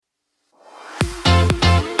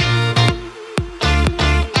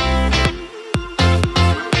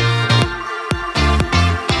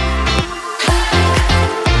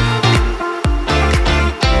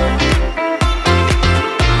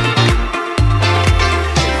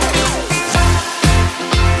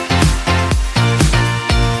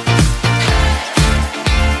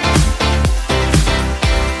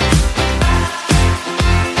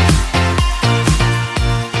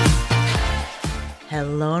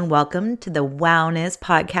and welcome to the Wowness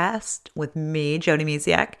Podcast with me, Jody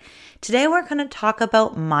Misiak. Today we're going to talk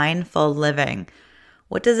about mindful living.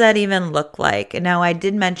 What does that even look like? And now I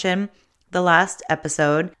did mention the last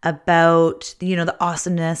episode about, the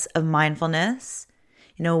awesomeness of mindfulness,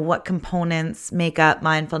 what components make up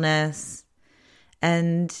mindfulness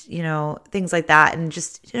and, things like that. And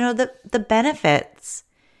just, the benefits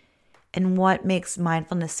and what makes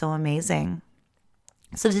mindfulness so amazing.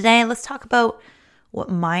 So today, let's talk about what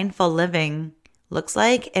mindful living looks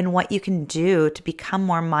like and what you can do to become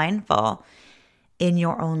more mindful in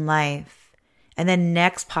your own life. And then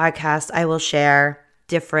next podcast, I will share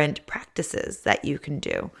different practices that you can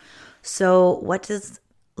do. So what does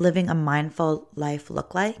living a mindful life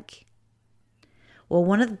look like? Well,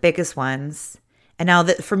 one of the biggest ones, and now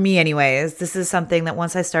that for me anyways, this is something that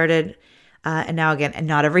once I started, and now again, and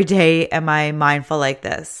not every day am I mindful like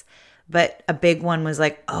this, but a big one was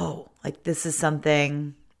this is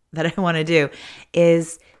something that I want to do,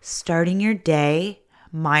 is starting your day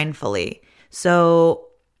mindfully. So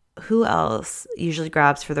who else usually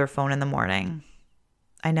grabs for their phone in the morning?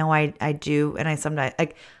 I know I do, and I sometimes,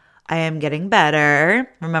 I am getting better.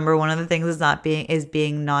 Remember, one of the things is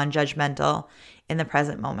being non-judgmental in the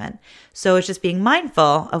present moment. So it's just being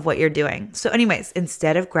mindful of what you're doing. So anyways,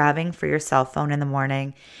 instead of grabbing for your cell phone in the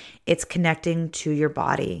morning, it's connecting to your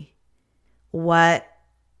body. What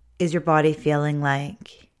is your body feeling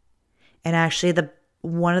like? And actually,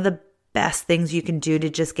 one of the best things you can do to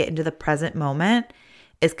just get into the present moment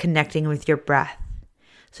is connecting with your breath.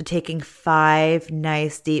 So taking 5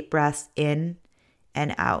 nice deep breaths in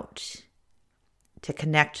and out to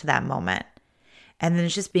connect to that moment. And then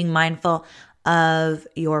it's just being mindful of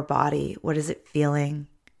your body. What is it feeling?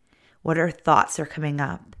 What thoughts are coming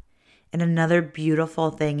up? And another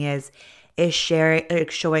beautiful thing is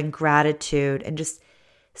showing gratitude and just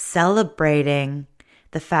celebrating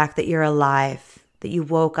the fact that you're alive, that you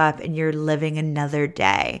woke up and you're living another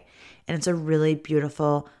day. And it's a really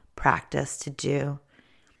beautiful practice to do.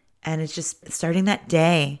 And it's just starting that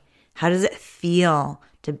day. How does it feel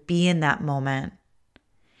to be in that moment?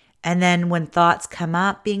 And then when thoughts come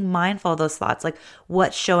up, being mindful of those thoughts, like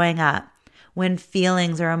what's showing up, when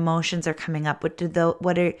feelings or emotions are coming up,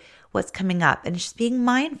 what's coming up, and just being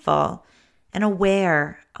mindful and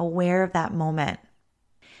aware of that moment.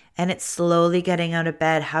 And it's slowly getting out of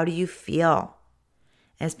bed. How do you feel?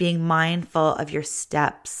 And it's being mindful of your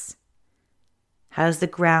steps. How does the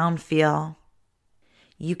ground feel?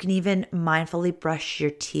 You can even mindfully brush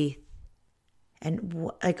your teeth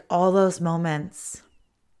and all those moments.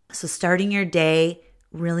 So starting your day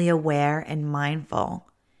really aware and mindful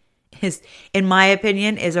is, in my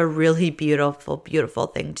opinion, is a really beautiful, beautiful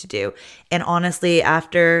thing to do. And honestly,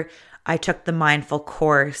 after I took the mindful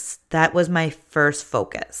course, that was my first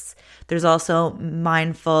focus. There's also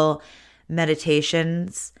mindful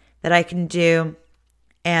meditations that I can do.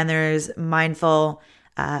 And there's mindful,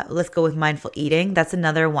 let's go with mindful eating. That's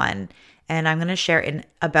another one. And I'm going to share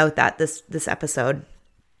about that this episode.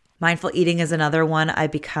 Mindful eating is another one I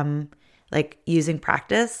become using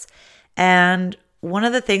practice. And one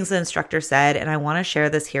of the things the instructor said, and I want to share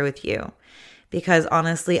this here with you, because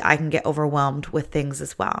honestly, I can get overwhelmed with things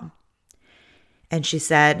as well. And she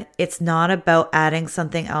said, it's not about adding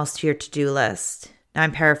something else to your to-do list. Now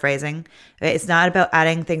I'm paraphrasing. It's not about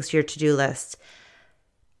adding things to your to-do list.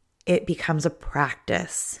 It becomes a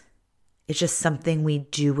practice. It's just something we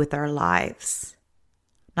do with our lives.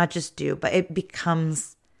 Not just do, but it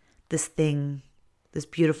becomes this thing, this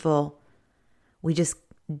beautiful, we just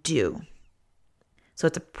do. So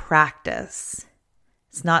it's a practice.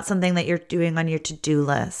 It's not something that you're doing on your to-do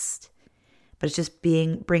list, but it's just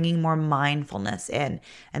bringing more mindfulness in.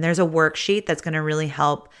 And there's a worksheet that's going to really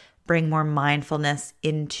help bring more mindfulness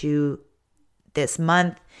into this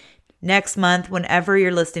month, next month, whenever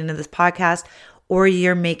you're listening to this podcast, or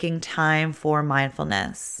you're making time for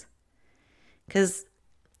mindfulness. Because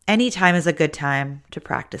any time is a good time to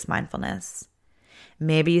practice mindfulness.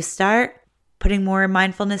 Maybe you start putting more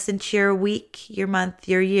mindfulness into your week, your month,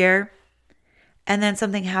 your year, and then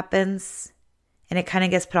something happens and it kind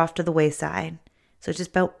of gets put off to the wayside. So it's just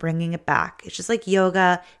about bringing it back. It's just like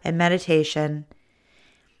yoga and meditation.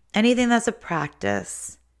 Anything that's a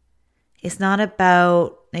practice. It's not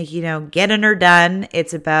about getting her done.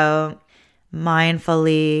 It's about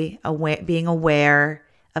mindfully being aware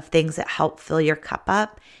of things that help fill your cup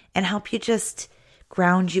up and help you just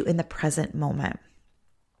ground you in the present moment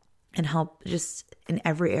and help just in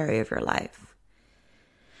every area of your life.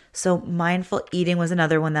 So mindful eating was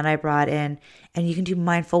another one that I brought in, and you can do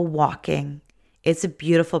mindful walking. It's a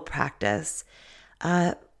beautiful practice.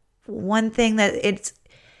 One thing that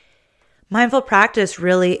Mindful practice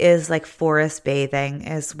really is like forest bathing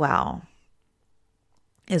as well,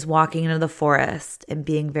 is walking into the forest and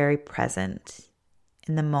being very present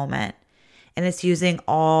in the moment. And it's using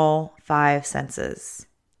all 5 senses,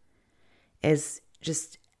 is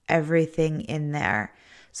just everything in there.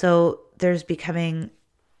 So there's becoming,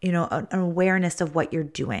 an awareness of what you're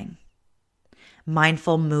doing.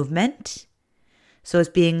 Mindful movement. So it's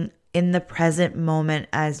being in the present moment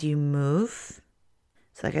as you move.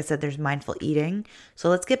 So like I said, there's mindful eating. So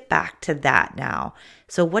let's get back to that now.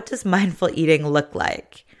 So what does mindful eating look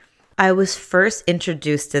like? I was first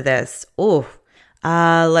introduced to this,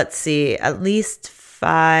 let's see, at least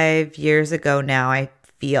 5 years ago now, I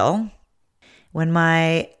feel. When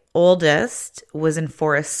my oldest was in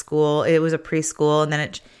forest school, it was a preschool, and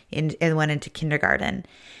then it went into kindergarten.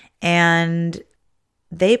 And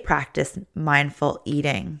they practiced mindful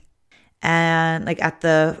eating, and like at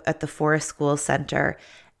the forest school center,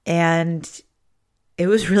 and it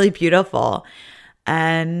was really beautiful,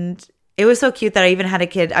 and it was so cute that I even had a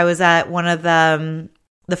kid. I was at one of the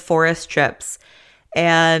forest trips,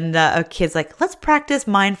 and a kid's like, let's practice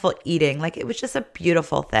mindful eating. Like, it was just a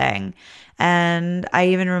beautiful thing. And I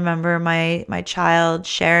even remember my child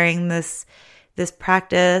sharing this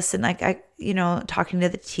practice, and like talking to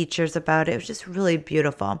the teachers about it. It was just really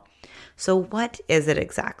beautiful. So what is it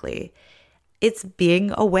exactly? It's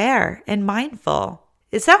being aware and mindful.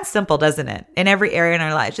 It sounds simple, doesn't it? In every area in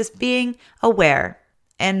our lives, just being aware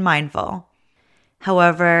and mindful.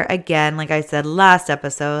 However, again, like I said last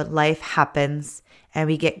episode, life happens and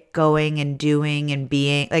we get going and doing and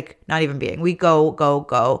being, like not even being, we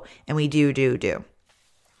go, and we do.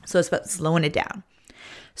 So it's about slowing it down.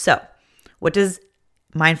 So what does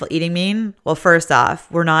mindful eating mean? Well, first off,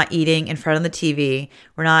 we're not eating in front of the TV.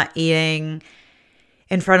 We're not eating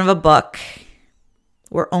in front of a book.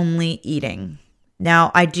 We're only eating.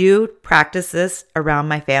 Now, I do practice this around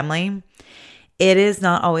my family. It is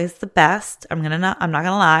not always the best. I'm not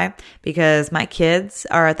gonna lie, because my kids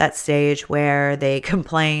are at that stage where they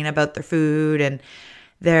complain about their food, and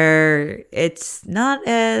it's not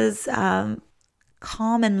as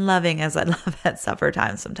calm and loving as I love at supper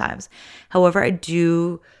time sometimes. However, I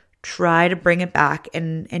do try to bring it back,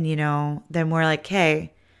 and then we're like,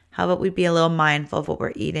 hey, how about we be a little mindful of what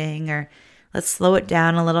we're eating, or let's slow it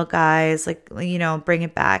down a little, guys, like, bring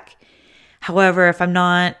it back. However, if I'm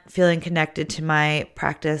not feeling connected to my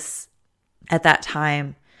practice at that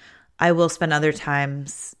time, I will spend other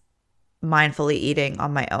times mindfully eating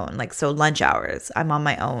on my own. Like, so lunch hours, I'm on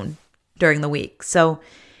my own during the week. So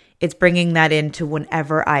it's bringing that into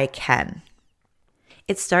whenever I can.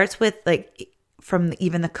 It starts with from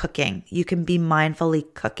even the cooking. You can be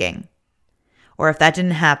mindfully cooking. Or if that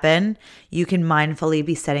didn't happen, you can mindfully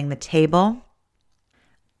be setting the table.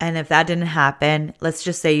 And if that didn't happen, let's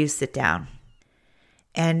just say you sit down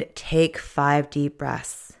and take 5 deep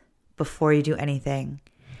breaths before you do anything.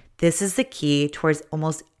 This is the key towards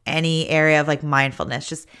almost any area of mindfulness.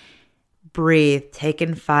 Just breathe, take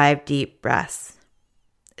in 5 deep breaths.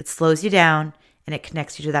 It slows you down and it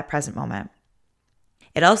connects you to that present moment.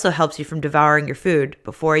 It also helps you from devouring your food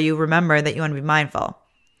before you remember that you want to be mindful.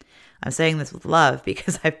 I'm saying this with love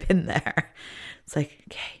because I've been there. It's like,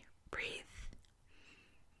 okay, breathe.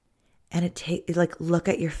 And look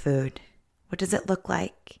at your food. What does it look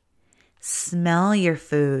like? Smell your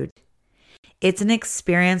food. It's an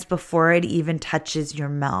experience before it even touches your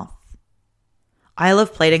mouth. I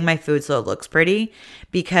love plating my food so it looks pretty,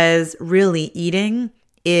 because really eating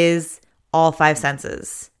is all 5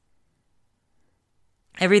 senses.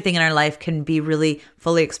 Everything in our life can be really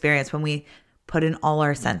fully experienced when we put in all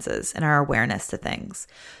our senses and our awareness to things.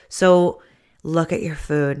 So look at your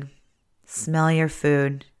food, smell your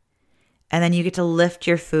food, and then you get to lift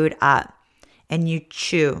your food up and you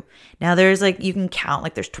chew. Now there's you can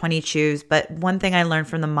count, there's 20 chews, but one thing I learned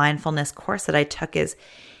from the mindfulness course that I took is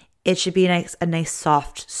it should be a nice,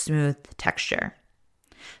 soft, smooth texture.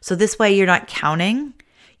 So this way you're not counting,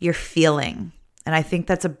 you're feeling. And I think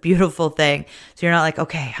that's a beautiful thing. So you're not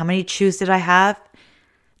okay, how many chews did I have?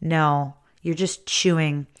 No, you're just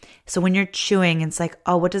chewing. So when you're chewing, it's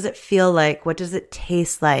oh, what does it feel like? What does it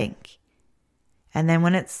taste like? And then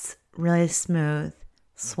when it's really smooth,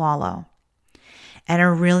 swallow. And a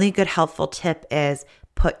really good helpful tip is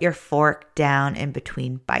put your fork down in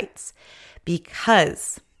between bites,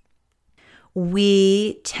 because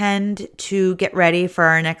we tend to get ready for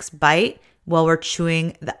our next bite while we're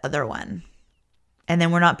chewing the other one. And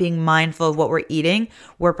then we're not being mindful of what we're eating.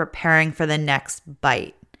 We're preparing for the next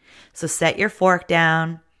bite. So set your fork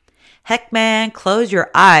down. Heck, man, close your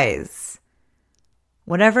eyes.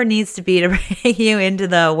 Whatever needs to be to bring you into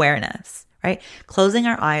the awareness, right? Closing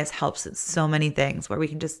our eyes helps with so many things where we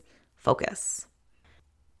can just focus.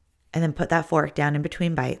 And then put that fork down in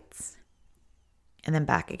between bites and then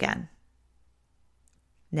back again.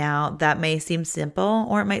 Now, that may seem simple,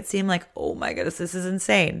 or it might seem like, oh my goodness, this is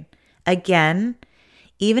insane. Again,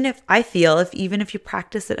 even if you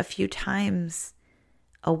practice it a few times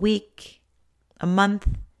a week, a month,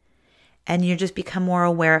 and you just become more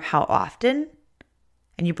aware of how often,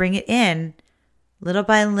 and you bring it in, little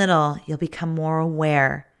by little, you'll become more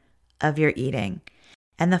aware of your eating.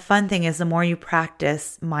 And the fun thing is, the more you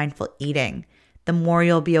practice mindful eating, the more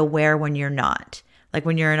you'll be aware when you're not. Like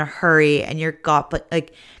when you're in a hurry and you're gobbling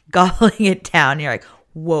it down, you're like,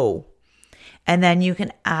 whoa. And then you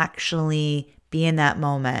can actually be in that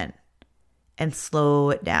moment and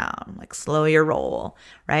slow it down, like slow your roll,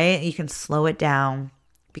 right? You can slow it down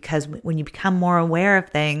because when you become more aware of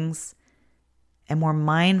things and more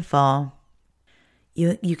mindful,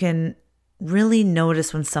 you can really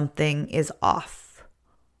notice when something is off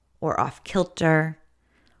or off kilter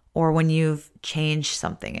or when you've changed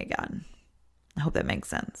something again. I hope that makes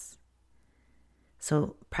sense.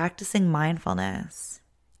 So practicing mindfulness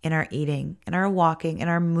in our eating, in our walking, in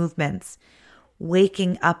our movements,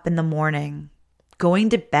 waking up in the morning, going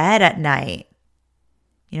to bed at night,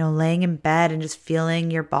 laying in bed and just feeling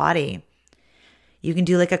your body. You can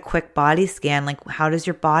do like a quick body scan, like how does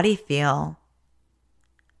your body feel?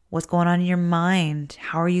 What's going on in your mind?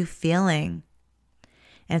 How are you feeling?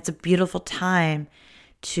 And it's a beautiful time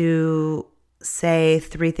to say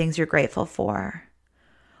 3 things you're grateful for.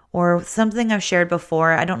 Or something I've shared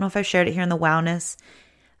before. I don't know if I've shared it here in the Wellness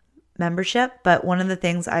membership, but one of the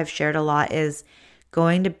things I've shared a lot is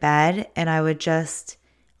going to bed and I would just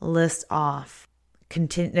list off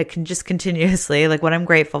continuously like what I'm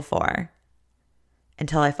grateful for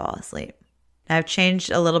until I fall asleep. I've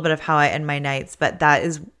changed a little bit of how I end my nights, but that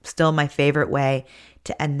is still my favorite way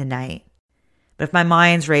to end the night. But if my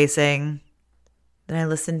mind's racing, then I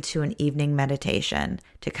listen to an evening meditation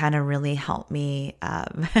to kind of really help me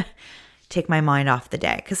take my mind off the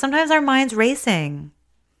day. Because sometimes our mind's racing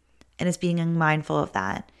and it's being mindful of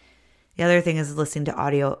that. The other thing is listening to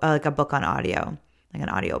audio, like a book on audio, like an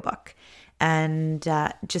audio book, and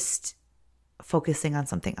just focusing on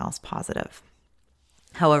something else positive.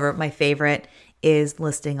 However, my favorite is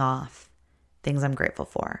listing off things I'm grateful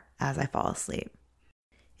for as I fall asleep.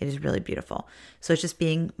 It is really beautiful. So it's just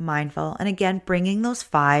being mindful. And again, bringing those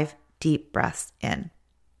 5 deep breaths in.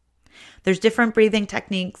 There's different breathing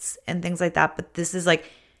techniques and things like that, but this is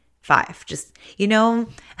like 5. Just,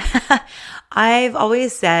 I've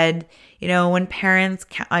always said, when parents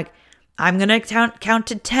count, like, I'm going to count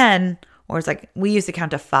to 10, or it's like, we used to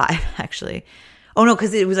count to 5 actually. Oh no,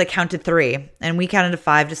 because it was like count to 3 and we counted to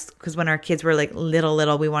 5 just because when our kids were like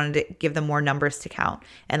little, we wanted to give them more numbers to count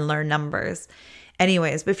and learn numbers.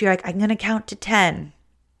 Anyways, but if you're like, I'm going to count to 10,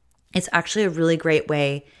 it's actually a really great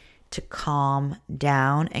way to calm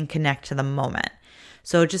down and connect to the moment.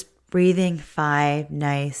 So just breathing 5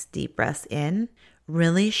 nice deep breaths in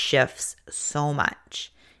really shifts so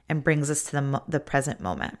much and brings us to the present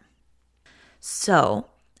moment. So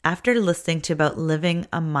after listening to about living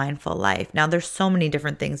a mindful life, now there's so many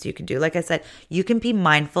different things you can do. Like I said, you can be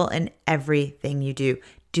mindful in everything you do,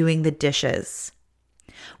 doing the dishes.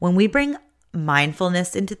 When we bring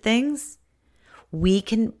mindfulness into things, we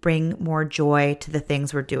can bring more joy to the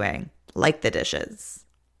things we're doing, like the dishes.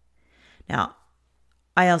 Now,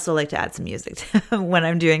 I also like to add some music when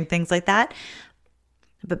I'm doing things like that.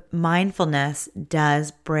 But mindfulness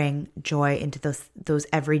does bring joy into those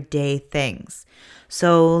everyday things.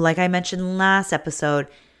 So like I mentioned last episode,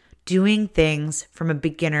 doing things from a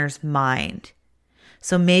beginner's mind.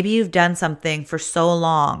 So maybe you've done something for so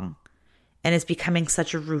long and it's becoming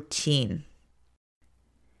such a routine.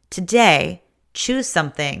 Today, choose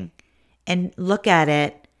something and look at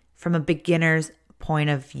it from a beginner's point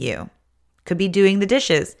of view. Could be doing the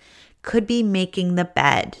dishes, could be making the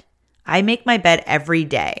bed. I make my bed every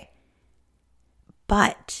day,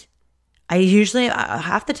 but I usually,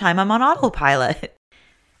 half the time I'm on autopilot.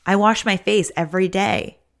 I wash my face every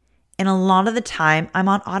day. And a lot of the time I'm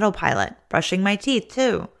on autopilot, brushing my teeth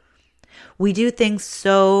too. We do things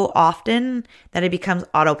so often that it becomes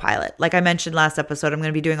autopilot. Like I mentioned last episode, I'm going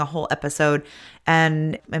to be doing a whole episode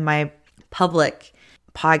and in my public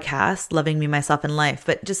podcast, Loving Me, Myself, and Life,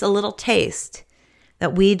 but just a little taste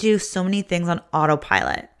that we do so many things on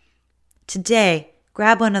autopilot. Today,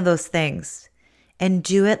 grab one of those things and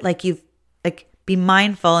do it be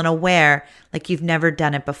mindful and aware like you've never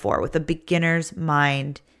done it before with a beginner's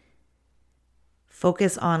mind.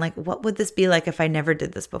 Focus on like, what would this be like if I never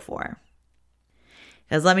did this before?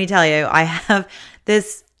 Because let me tell you, I have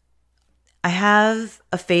this I have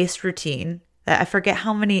a face routine that I forget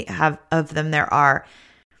how many of them there are,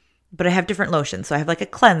 but I have different lotions. So I have like a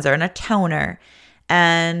cleanser and a toner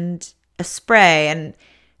and a spray and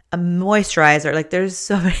a moisturizer. Like there's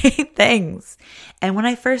so many things. And when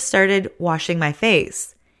I first started washing my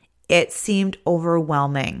face, it seemed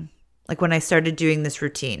overwhelming. Like when I started doing this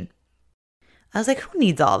routine, I was like, who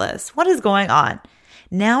needs all this? What is going on?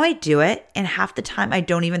 Now I do it, and half the time I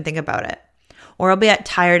don't even think about it. Or I'll be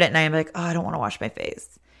tired at night and be like, oh, I don't want to wash my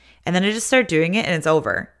face. And then I just start doing it and it's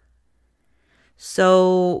over.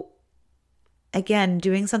 So again,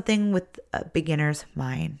 doing something with a beginner's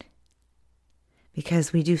mind.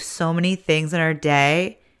 Because we do so many things in our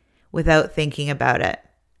day without thinking about it,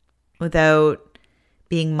 without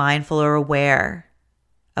being mindful or aware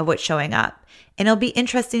of what's showing up. And it'll be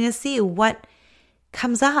interesting to see what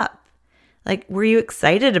comes up. Like, were you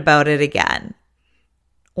excited about it again?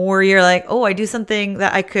 Or you're like, oh, I do something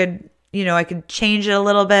that I could change it a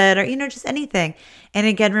little bit, or, just anything. And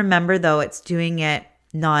again, remember though, it's doing it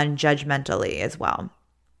non-judgmentally as well.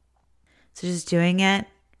 So just doing it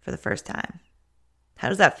for the first time. How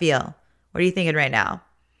does that feel? What are you thinking right now?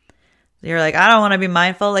 You're like, I don't want to be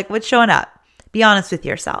mindful. Like, what's showing up? Be honest with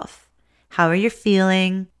yourself. How are you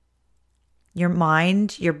feeling? Your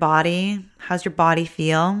mind, your body. How's your body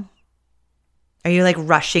feel? Are you like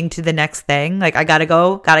rushing to the next thing? Like, I gotta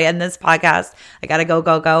go, gotta end this podcast. I gotta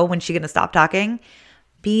go. When's she gonna stop talking?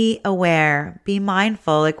 Be aware, be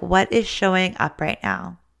mindful. Like, what is showing up right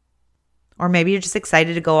now? Or maybe you're just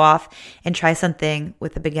excited to go off and try something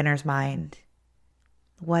with a beginner's mind.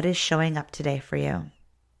 What is showing up today for you?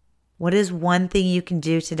 What is one thing you can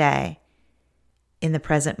do today in the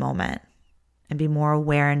present moment and be more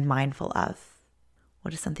aware and mindful of?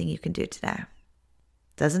 What is something you can do today?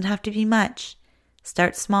 Doesn't have to be much.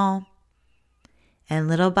 Start small. And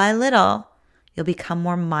little by little, you'll become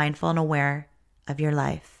more mindful and aware of your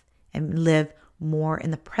life and live more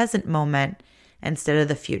in the present moment instead of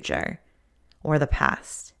the future or the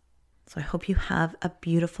past. So I hope you have a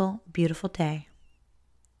beautiful, beautiful day.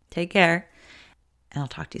 Take care, and I'll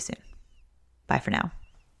talk to you soon. Bye for now.